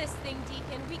win this thing,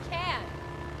 Deacon. We can.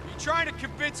 You trying to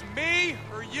convince me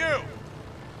or you?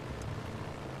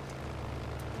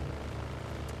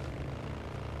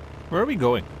 Where are we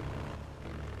going?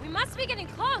 We must be getting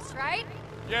close, right?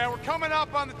 Yeah, we're coming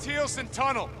up on the Tealson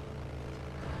Tunnel.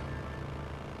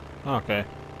 Okay.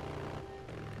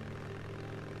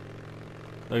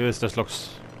 Look at this, this looks...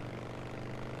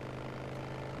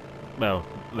 well,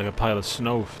 like a pile of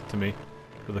snow to me.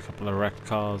 With a couple of wrecked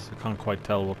cars. I can't quite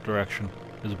tell what direction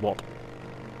is what.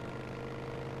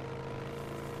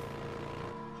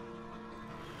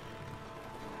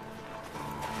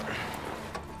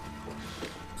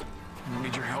 I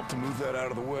need your help to move that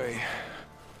out of the way.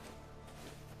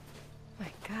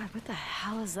 My God, what the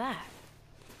hell is that?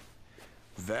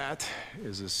 That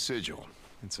is a sigil.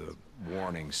 It's a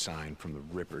warning sign from the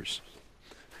Rippers.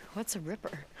 What's a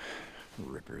Ripper?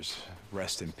 Rippers.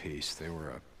 Rest in peace. They were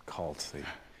a cult. They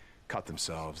cut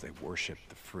themselves. They worshipped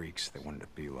the freaks. They wanted to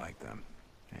be like them.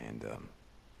 And,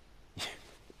 you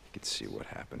could see what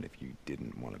happened if you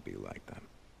didn't want to be like them.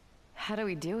 How do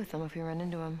we deal with them if we run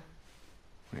into them?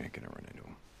 We ain't gonna run into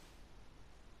them.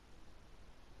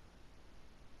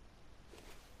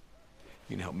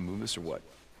 You can help me move this or what?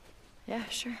 Yeah,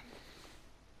 sure.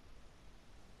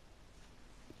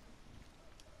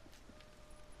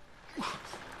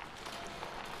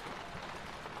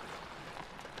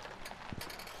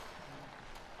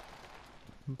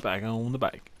 Back on the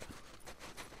bike.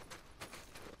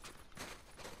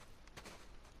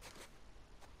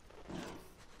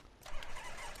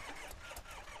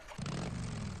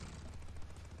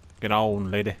 Get on,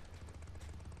 lady.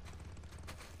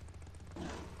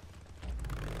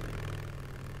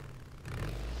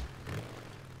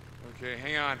 Okay,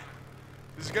 hang on.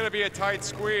 This is gonna be a tight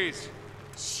squeeze.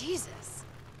 Jesus.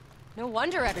 No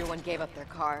wonder everyone gave up their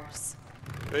cars.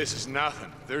 This is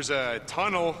nothing. There's a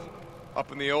tunnel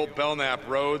up in the old Belknap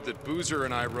Road that Boozer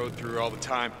and I rode through all the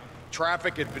time.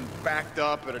 Traffic had been backed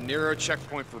up at a Nero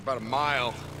checkpoint for about a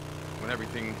mile when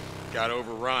everything got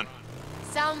overrun.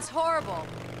 Sounds horrible.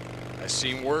 I've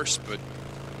seen worse, but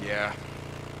yeah.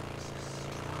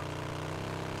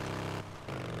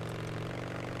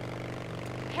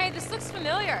 Hey, this looks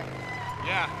familiar.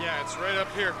 Yeah, it's right up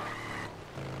here.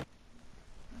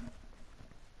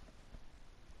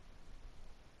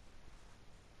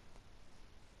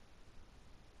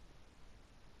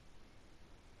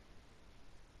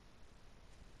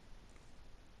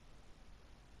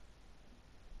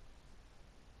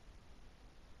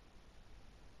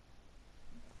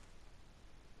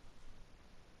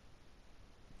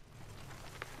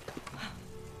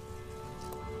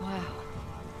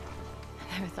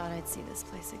 I'd see this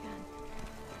place again.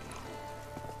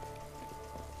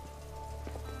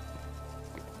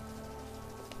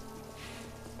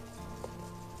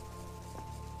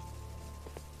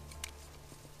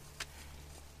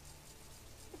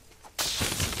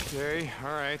 Okay,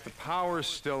 all right, the power's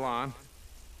still on.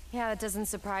 Yeah, that doesn't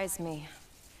surprise me.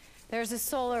 There's a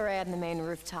solar array on the main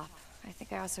rooftop. I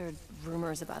think I also heard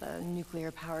rumors about a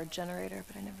nuclear-powered generator,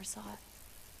 but I never saw it.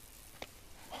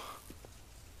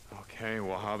 Okay,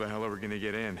 well, how the hell are we gonna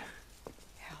get in?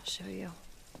 Here, I'll show you.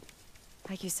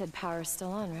 Like you said, power's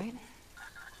still on, right?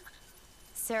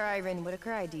 Sarah Irene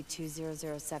Whitaker, ID 2007659.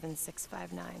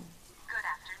 Good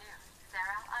afternoon,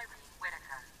 Sarah Irene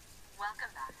Whitaker.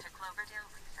 Welcome back to Cloverdale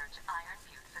Research Iron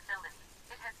Butte facility.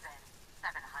 It has been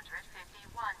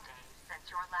 751 days since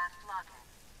your last login.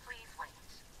 Please wait.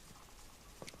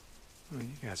 Well,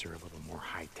 you guys are a little more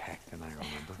high-tech than I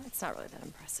remember. It's not really that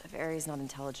impressive. Ari's not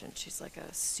intelligent. She's like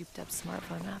a souped-up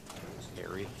smartphone app.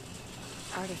 Ari?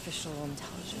 Artificial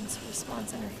intelligence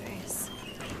response interface.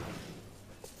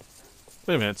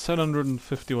 Wait a minute,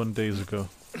 751 days ago.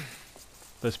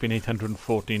 There's been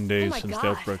 814 days since the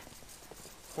outbreak.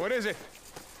 What is it?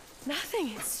 Nothing.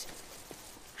 It's...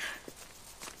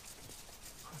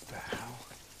 What the hell?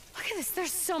 Look at this.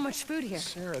 There's so much food here.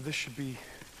 Sarah, this should be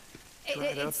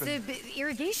dried up It's the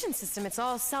irrigation system. It's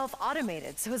all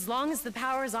self-automated. So as long as the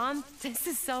power's on, this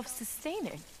is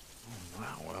self-sustaining. Oh,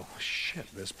 wow, well, shit,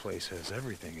 this place has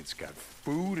everything. It's got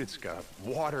food, it's got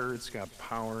water, it's got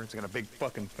power, it's got a big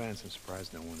fucking fence. I'm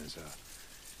surprised no one is,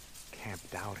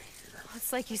 camped out here. Well,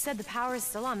 it's like you said, the power is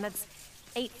still on. That's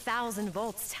 8,000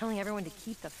 volts telling everyone to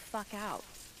keep the fuck out.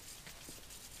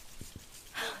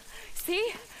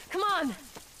 See? Come on!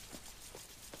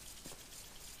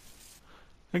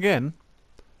 Again,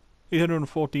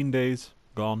 814 days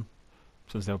gone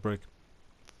since the outbreak.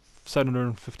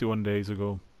 751 days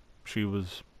ago, she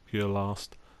was here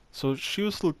last. So she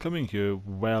was still coming here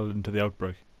well into the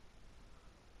outbreak.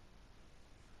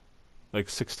 Like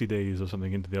 60 days or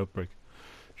something into the outbreak.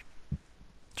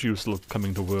 She was still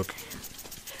coming to work.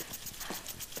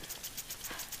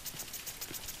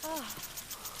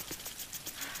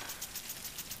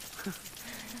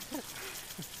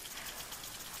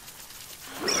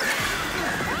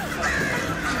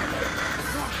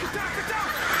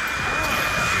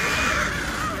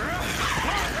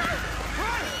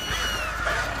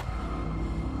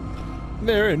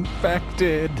 They're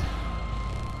infected.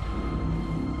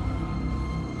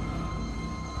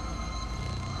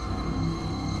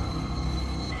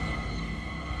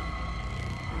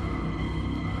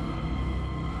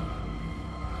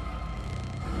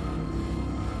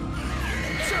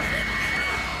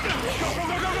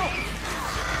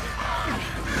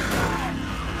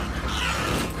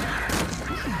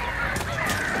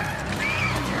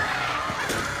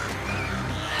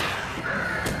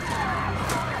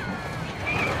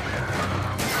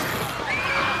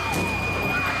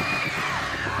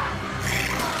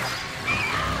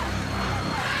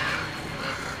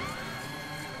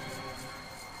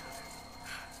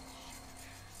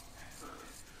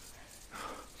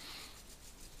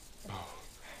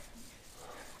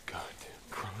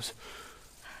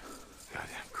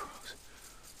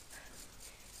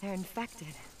 They're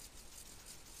infected.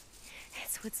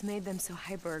 It's what's made them so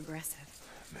hyper-aggressive.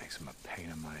 Makes them a pain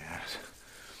in my ass.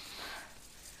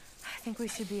 I think we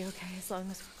should be okay as long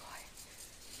as we're quiet.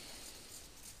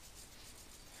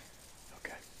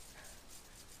 Okay.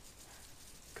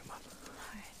 Come on.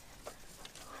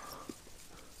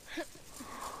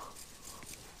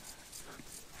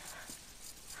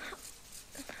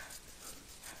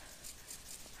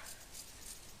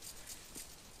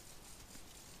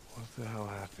 What the hell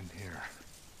happened here?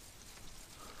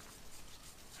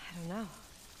 I don't know.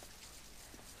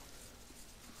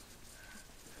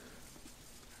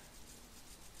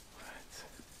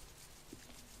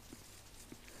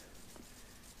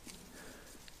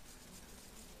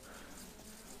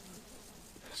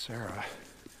 Sarah,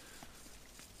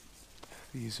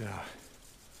 these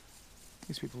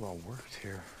people all worked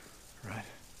here, right?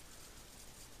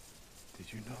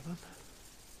 Did you know them?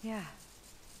 Yeah.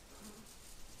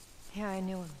 Yeah, I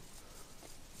knew him.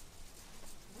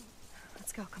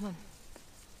 Let's go, come on.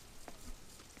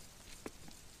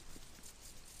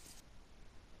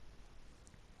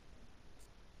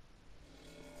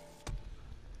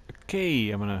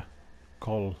 Okay, I'm gonna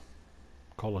call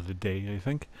it a day, I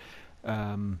think.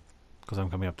 Because I'm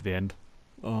coming up to the end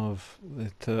of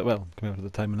it, well, coming up to the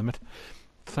time limit.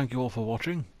 Thank you all for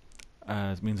watching.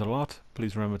 It means a lot.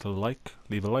 Please remember to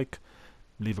leave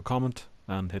a comment,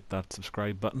 and hit that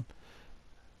subscribe button.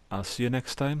 I'll see you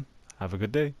next time. Have a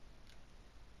good day.